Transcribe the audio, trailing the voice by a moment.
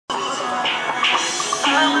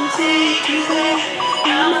I'ma take you there.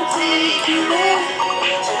 I'ma take you there.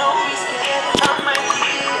 So don't be scared. I'm right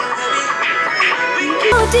here,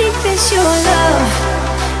 baby. How deep is your love?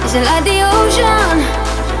 Is it like the ocean?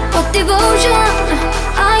 What devotion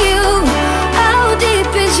are you? How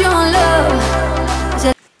deep is your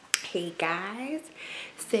love? Hey guys,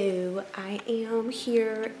 so I am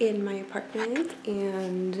here in my apartment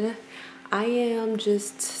and I am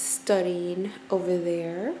just studying over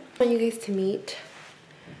there. I want you guys to meet.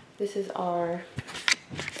 This is our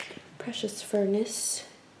precious furnace.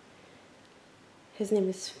 His name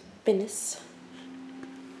is Finnis.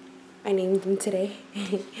 I named him today.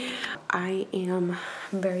 I am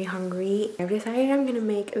very hungry. I've decided I'm gonna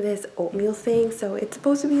make this oatmeal thing. So it's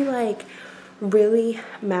supposed to be like really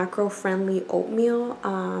macro friendly oatmeal.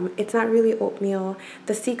 It's not really oatmeal.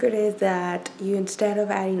 The secret is that you, instead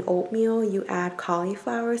of adding oatmeal, you add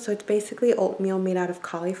cauliflower. So it's basically oatmeal made out of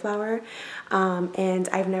cauliflower. And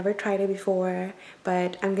I've never tried it before,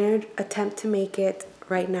 but I'm gonna attempt to make it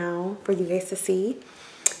right now for you guys to see.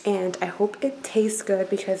 And I hope it tastes good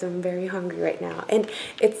because I'm very hungry right now. And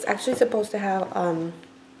it's actually supposed to have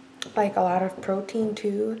like a lot of protein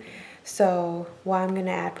too. So, well, I'm gonna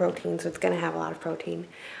add protein, so it's gonna have a lot of protein.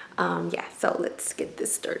 Yeah, so let's get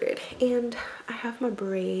this started. And I have my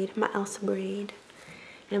braid, my Elsa braid.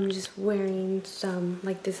 And I'm just wearing some,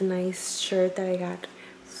 like this nice shirt that I got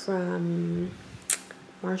from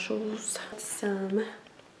Marshall's. Some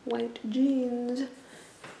white jeans,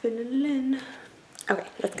 fitting in. Okay,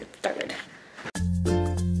 let's get started.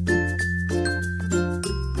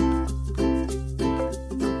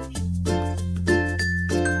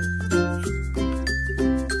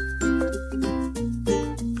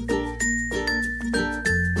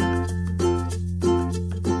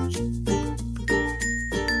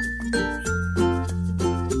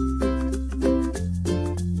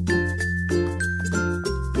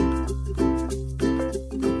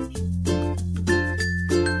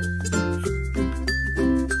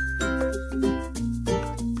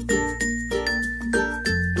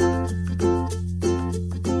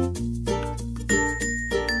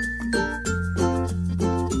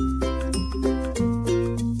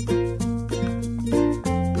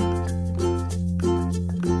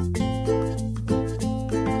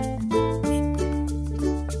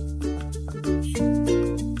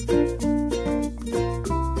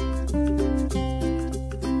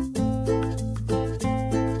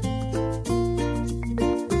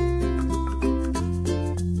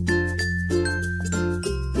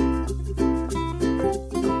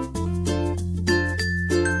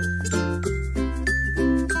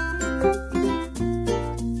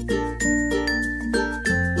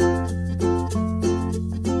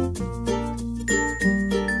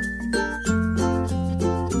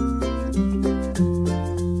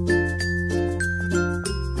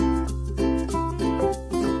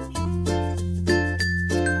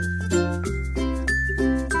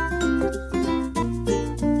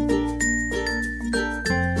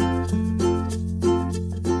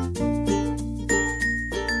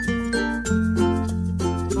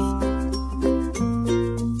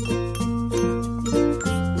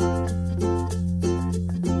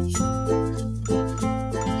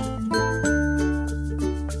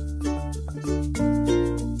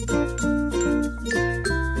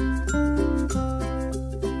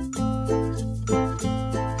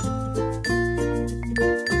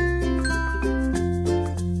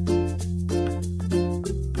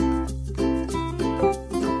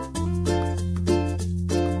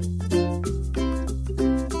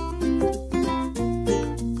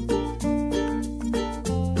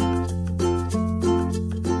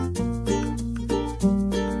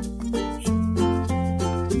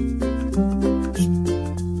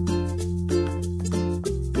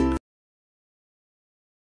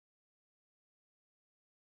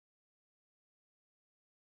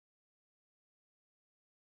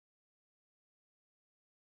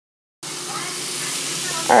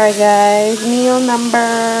 Alright guys, meal number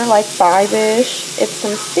like 5-ish. It's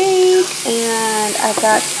some steak and I've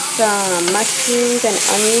got some mushrooms and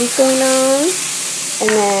onions going on. And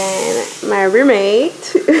then my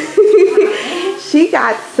roommate, she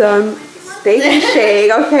got some steak and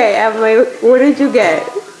shake. Okay, Emily, what did you get?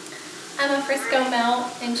 I'm a Frisco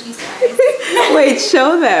melt and cheese fries. Wait,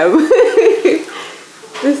 show them.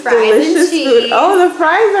 This fries delicious food. Oh, the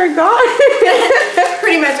fries are gone.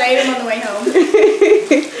 Pretty much, I ate them on the way home.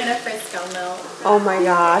 And a Frisco melt. Oh my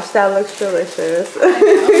gosh, that looks delicious.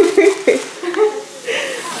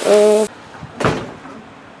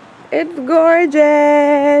 It's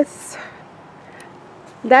gorgeous.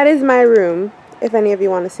 That is my room, if any of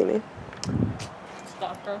you want to see me.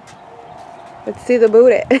 Stalker. Let's see the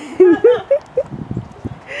booty.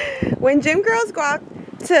 When gym girls go out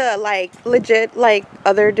to like legit like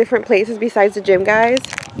other different places besides the gym, guys,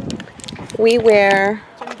 we wear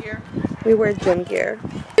gym gear. We wear gym gear.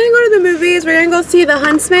 We're gonna go to the movies. We're gonna go see The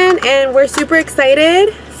Huntsman, and we're super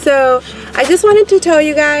excited. So I just wanted to tell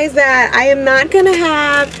you guys that I am not gonna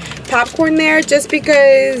have popcorn there just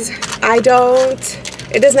because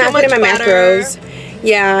it does not fit in my macros.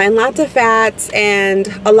 Yeah, and lots of fats and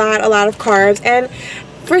a lot of carbs. And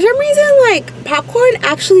for some reason, like, popcorn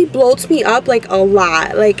actually bloats me up like a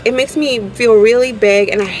lot. Like, it makes me feel really big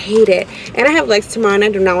and I hate it. And I have legs tomorrow and I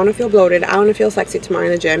do not want to feel bloated. I want to feel sexy tomorrow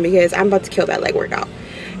in the gym because I'm about to kill that leg workout.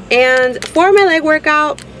 And for my leg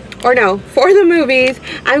workout, or no, for the movies,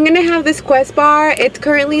 I'm gonna have this Quest bar. It's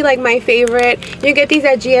currently like my favorite. You get these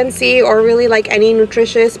at GNC or really like any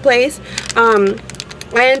nutritious place.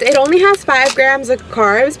 And it only has 5 grams of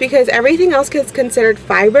carbs because everything else is considered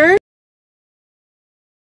fiber.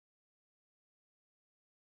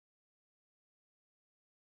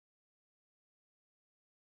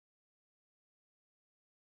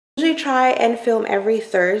 I usually try and film every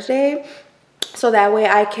Thursday, so that way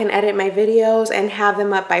I can edit my videos and have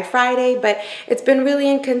them up by Friday, but it's been really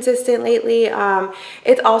inconsistent lately.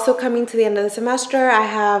 It's also coming to the end of the semester. I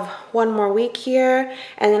have 1 more week here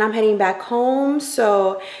and then I'm heading back home,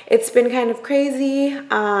 so it's been kind of crazy.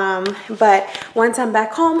 But once I'm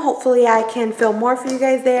back home, hopefully I can film more for you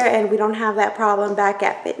guys there and we don't have that problem back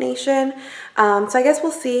at Fit Nation. So I guess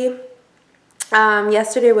we'll see.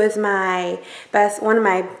 Yesterday was one of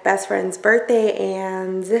my best friend's birthday,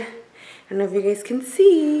 and I don't know if you guys can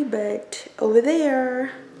see, but over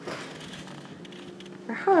there,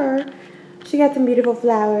 for her, she got some beautiful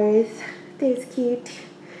flowers. That's cute.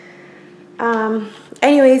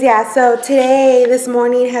 Anyways, yeah, so this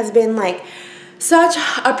morning has been like such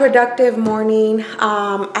a productive morning.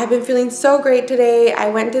 I've been feeling so great today. I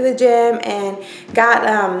went to the gym and got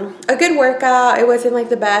a good workout. It wasn't like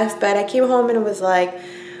the best, but I came home and it was like,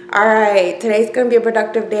 all right, today's gonna be a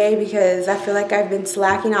productive day because I feel like I've been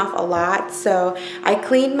slacking off a lot. So I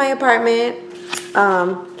cleaned my apartment.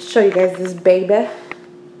 Show you guys this baby.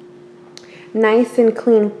 Nice and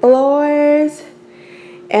clean floors.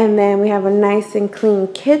 And then we have a nice and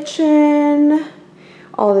clean kitchen.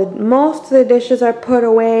 Most of the dishes are put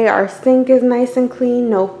away. Our sink is nice and clean,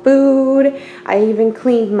 no food. I even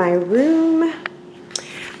cleaned my room.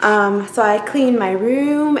 So I cleaned my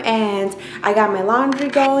room and I got my laundry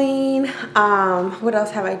going. What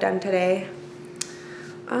else have I done today?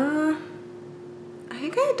 I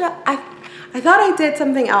think I thought I did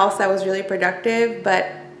something else that was really productive,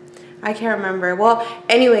 but I can't remember. Well,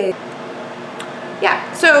 anyway,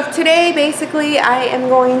 yeah. So today, basically,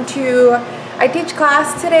 I teach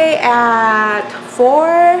class today at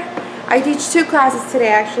 4. I teach 2 classes today,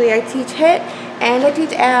 actually. I teach HIIT and I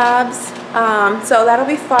teach abs. So that'll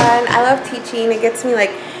be fun. I love teaching. It gets me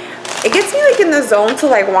like in the zone to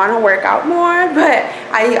like want to work out more, but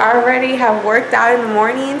I already have worked out in the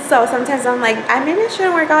morning. So sometimes I'm like, maybe I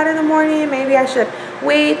shouldn't work out in the morning. Maybe I should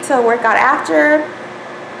wait to work out after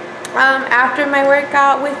my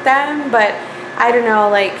workout with them. But I don't know,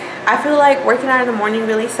 like, I feel like working out in the morning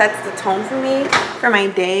really sets the tone for me, for my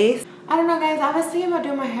days. I don't know, guys. I was thinking about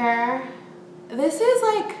doing my hair. This is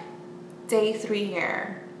like day 3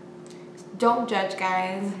 hair. Don't judge,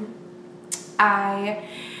 guys. I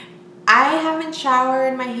haven't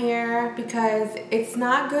showered my hair because it's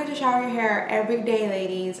not good to shower your hair every day,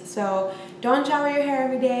 ladies. So don't shower your hair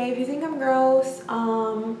every day. If you think I'm gross,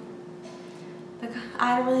 like,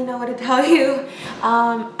 I don't really know what to tell you.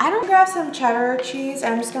 I'm gonna grab some cheddar cheese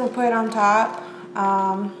and I'm just gonna put it on top.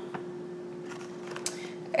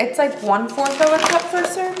 It's like 1/4 of a cup for a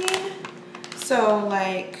serving. So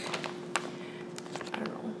like, I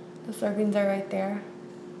don't know, the servings are right there.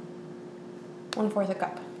 1/4 a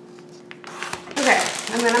cup. Okay,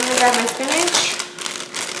 and then I'm gonna grab my spinach.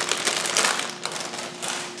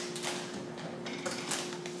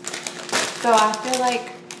 So after like,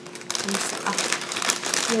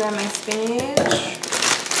 I'm gonna grab my spinach,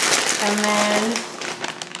 and then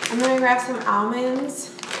I'm gonna grab some almonds.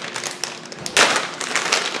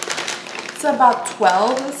 It's about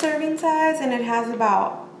 12 the serving size, and it has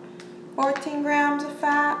about 14 grams of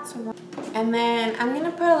fat. And then I'm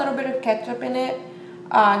gonna put a little bit of ketchup in it,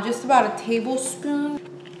 just about a tablespoon.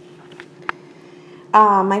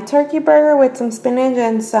 My turkey burger with some spinach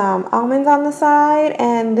and some almonds on the side,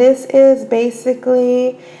 and this is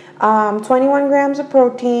basically 21 grams of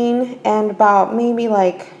protein and about maybe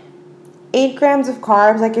like 8 grams of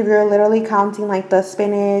carbs, like if you're literally counting like the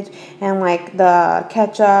spinach and like the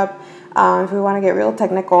ketchup. if we want to get real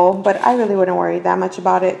technical, but I really wouldn't worry that much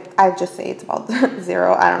about it. I'd just say it's about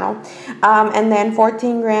 0, I don't know. And then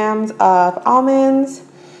 14 grams of almonds.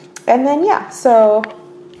 And then, yeah, so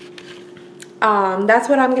that's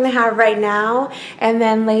what I'm gonna have right now. And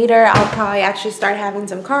then later I'll probably actually start having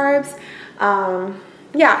some carbs.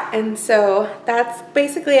 Yeah, and so that's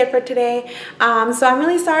basically it for today. So I'm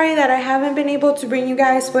really sorry that I haven't been able to bring you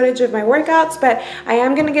guys footage of my workouts, but I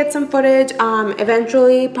am gonna get some footage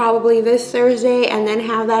eventually, probably this Thursday, and then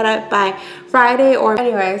have that up by Friday. Or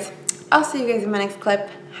anyways, I'll see you guys in my next clip.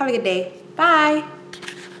 Have a good day. Bye.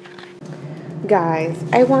 Guys,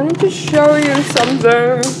 I wanted to show you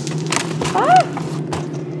something.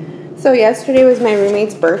 So yesterday was my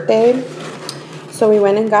roommate's birthday. So we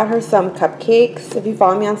went and got her some cupcakes. If you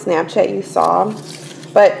follow me on Snapchat, you saw.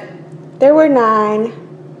 But there were 9.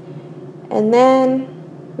 And then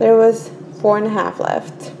there was 4.5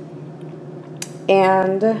 left.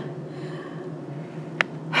 And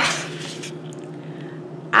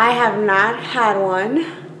I have not had one.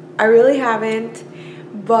 I really haven't.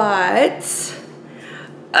 But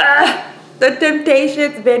the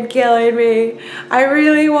temptation's been killing me. I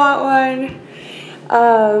really want one.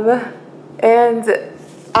 And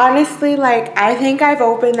honestly, like, I think I've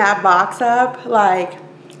opened that box up like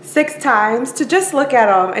 6 times to just look at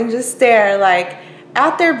them and just stare like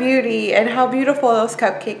at their beauty and how beautiful those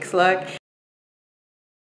cupcakes look.